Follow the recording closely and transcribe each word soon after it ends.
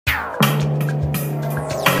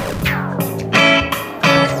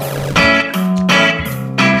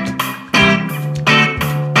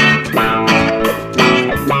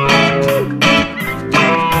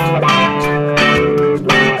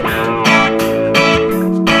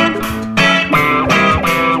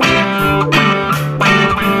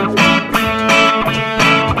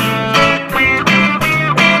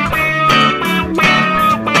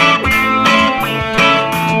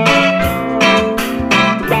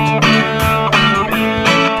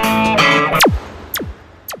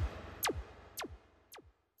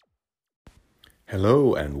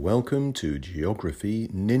Hello and welcome to Geography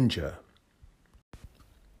Ninja.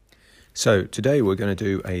 So today we're going to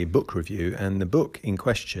do a book review, and the book in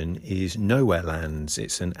question is Nowhere Lands.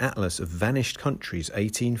 It's an atlas of vanished countries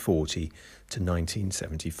 1840 to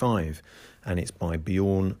 1975, and it's by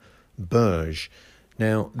Bjorn Berge.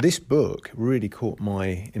 Now, this book really caught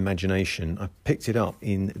my imagination. I picked it up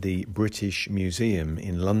in the British Museum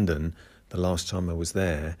in London the last time I was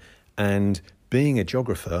there, and being a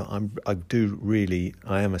geographer,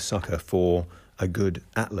 I am a sucker for a good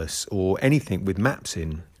atlas or anything with maps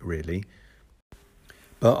in, really.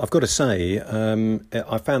 But I've got to say,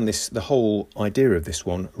 I found the whole idea of this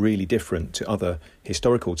one really different to other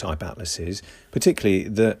historical type atlases, particularly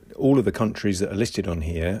that all of the countries that are listed on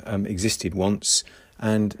here existed once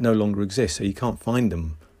and no longer exist, so you can't find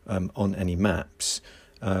them on any maps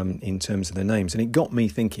in terms of their names. And it got me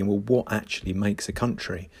thinking, well, what actually makes a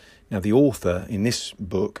country? Now, the author in this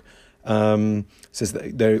book says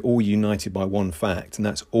that they're all united by one fact, and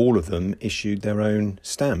that's all of them issued their own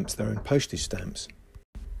stamps, their own postage stamps.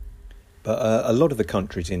 But a lot of the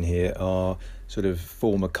countries in here are sort of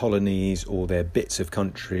former colonies, or they're bits of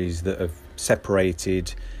countries that have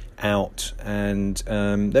separated out, and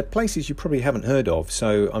they're places you probably haven't heard of.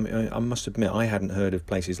 So I must admit, I hadn't heard of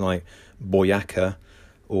places like Boyaca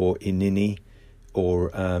or Inini or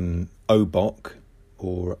Obok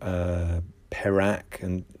or Perak,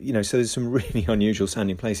 and so there's some really unusual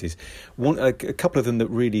sounding places. A couple of them that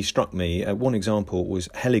really struck me. One example was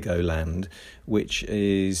Heligoland, which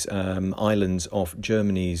is islands off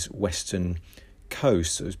Germany's western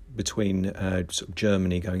coast, so it's between sort of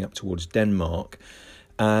Germany going up towards Denmark,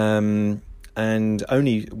 and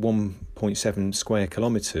only 1.7 square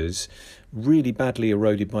kilometres, really badly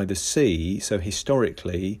eroded by the sea. So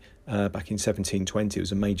historically, back in 1720, it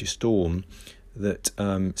was a major storm that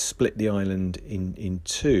split the island in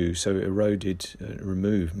two, so it eroded,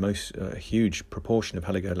 removed a huge proportion of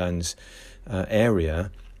Heligoland's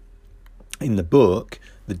area. In the book,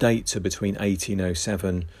 the dates are between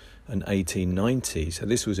 1807 and 1890, so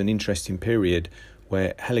this was an interesting period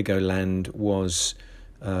where Heligoland was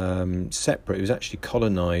separate. It was actually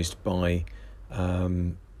colonised by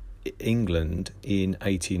England in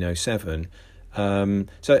 1807.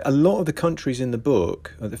 So a lot of the countries in the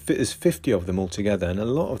book, there's 50 of them altogether, and a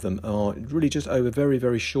lot of them are really just over very,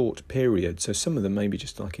 very short periods. So some of them maybe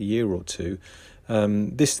just like a year or two.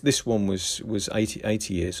 This one was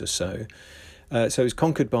 80 years or so. So it was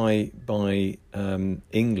conquered by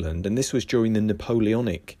England, and this was during the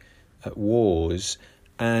Napoleonic Wars.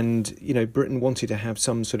 And Britain wanted to have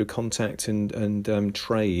some sort of contact and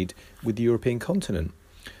trade with the European continent.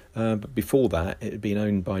 But before that, it had been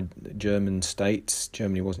owned by German states.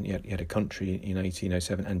 Germany wasn't yet a country in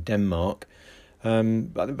 1807, and Denmark.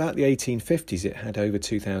 But about the 1850s, it had over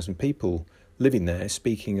 2,000 people living there,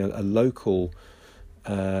 speaking a local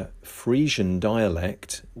Frisian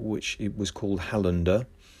dialect, which it was called Hallander.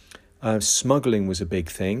 Smuggling was a big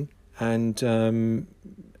thing,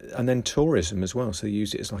 and then tourism as well. So they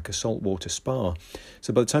used it as like a saltwater spa.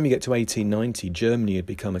 So by the time you get to 1890, Germany had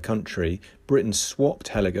become a country. Britain swapped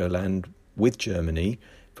Heligoland with Germany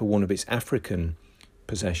for one of its African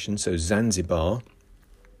possessions, so Zanzibar,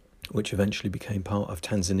 which eventually became part of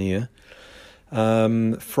Tanzania.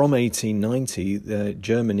 From 1890,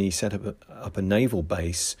 Germany set up a naval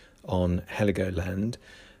base on Heligoland,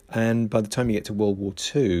 and by the time you get to World War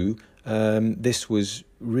II, this was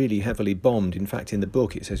really heavily bombed. In fact, in the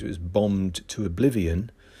book, it says it was bombed to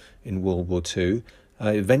oblivion in World War II.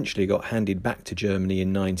 Eventually got handed back to Germany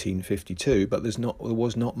in 1952, but there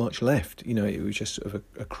was not much left. It was just sort of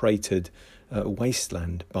a cratered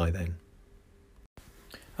wasteland by then.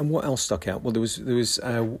 And what else stuck out? Well, there was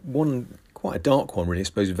one, quite a dark one, really, I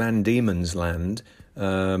suppose, Van Diemen's Land,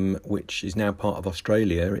 which is now part of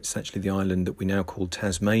Australia. It's actually the island that we now call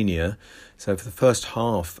Tasmania. So for the first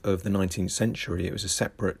half of the 19th century, it was a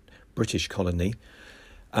separate British colony.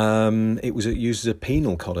 It was used as a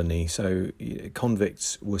penal colony, so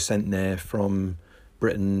convicts were sent there from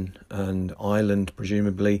Britain and Ireland,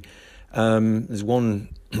 presumably. There's one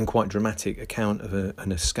quite dramatic account of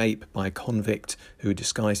an escape by a convict who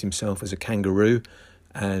disguised himself as a kangaroo,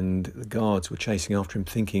 and the guards were chasing after him,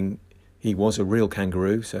 thinking he was a real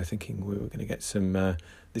kangaroo, so thinking we were going to get some,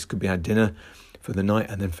 this could be our dinner for the night,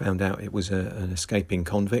 and then found out it was an escaping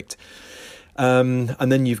convict.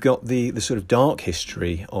 And then you've got the sort of dark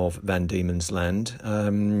history of Van Diemen's Land,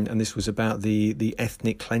 and this was about the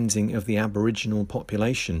ethnic cleansing of the Aboriginal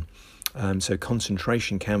population. So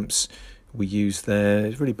concentration camps were used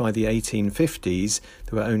there. Really by the 1850s,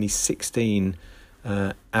 there were only 16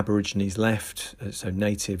 Aborigines left, so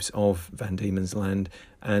natives of Van Diemen's Land,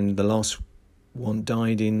 and the last one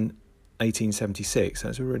died in 1876.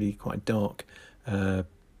 That's a really quite dark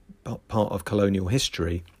part of colonial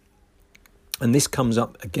history. And this comes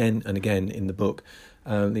up again and again in the book,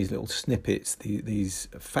 these little snippets, these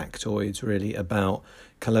factoids really about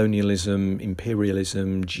colonialism,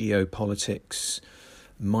 imperialism, geopolitics,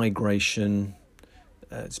 migration.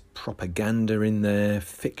 There's propaganda in there,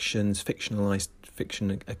 fictionalized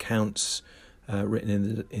fiction accounts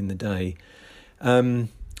written in the day.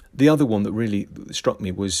 The other one that really struck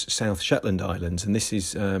me was South Shetland Islands, and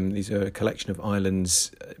these are a collection of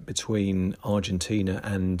islands between Argentina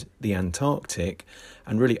and the Antarctic,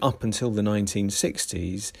 and really up until the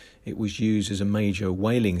 1960s it was used as a major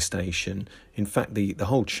whaling station. In fact, the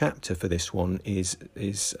whole chapter for this one is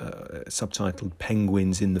subtitled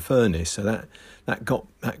 "Penguins in the Furnace," so that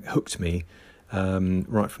hooked me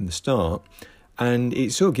right from the start. And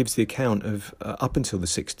it sort of gives the account of up until the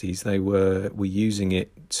 60s, they were using it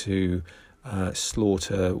to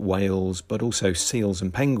slaughter whales, but also seals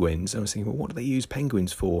and penguins. I was thinking, well, what do they use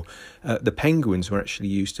penguins for? The penguins were actually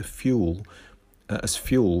used to as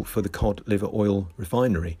fuel for the cod liver oil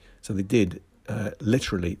refinery. So they did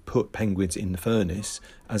literally put penguins in the furnace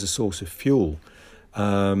as a source of fuel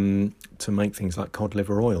to make things like cod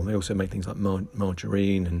liver oil. They also made things like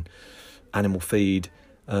margarine and animal feed.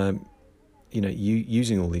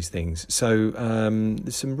 Using all these things. So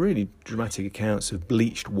there's some really dramatic accounts of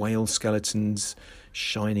bleached whale skeletons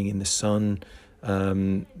shining in the sun.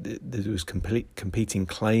 There was competing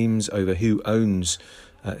claims over who owns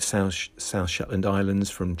South Shetland Islands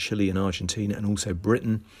from Chile and Argentina, and also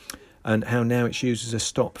Britain, and how now it's used as a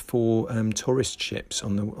stop for tourist ships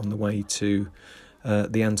on the way to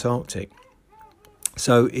the Antarctic.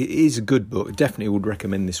 So it is a good book. Definitely would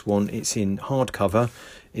recommend this one. It's in hardcover.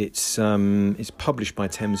 It's published by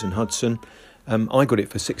Thames and Hudson. I got it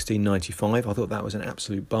for $16.95. I thought that was an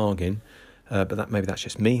absolute bargain. But maybe that's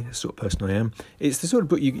just me, the sort of person I am. It's the sort of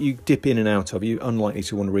book you dip in and out of. You're unlikely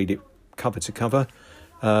to want to read it cover to cover.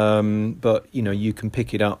 But you can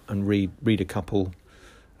pick it up and read a couple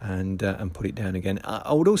and put it down again.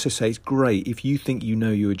 I would also say it's great if you think you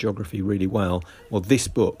know your geography really well. Well, this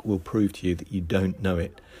book will prove to you that you don't know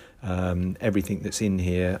it. Everything that's in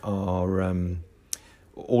here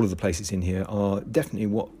all of the places in here are definitely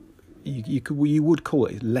what you would call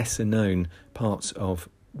it lesser known parts of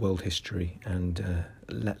world history and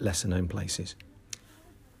lesser known places.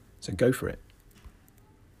 So go for it.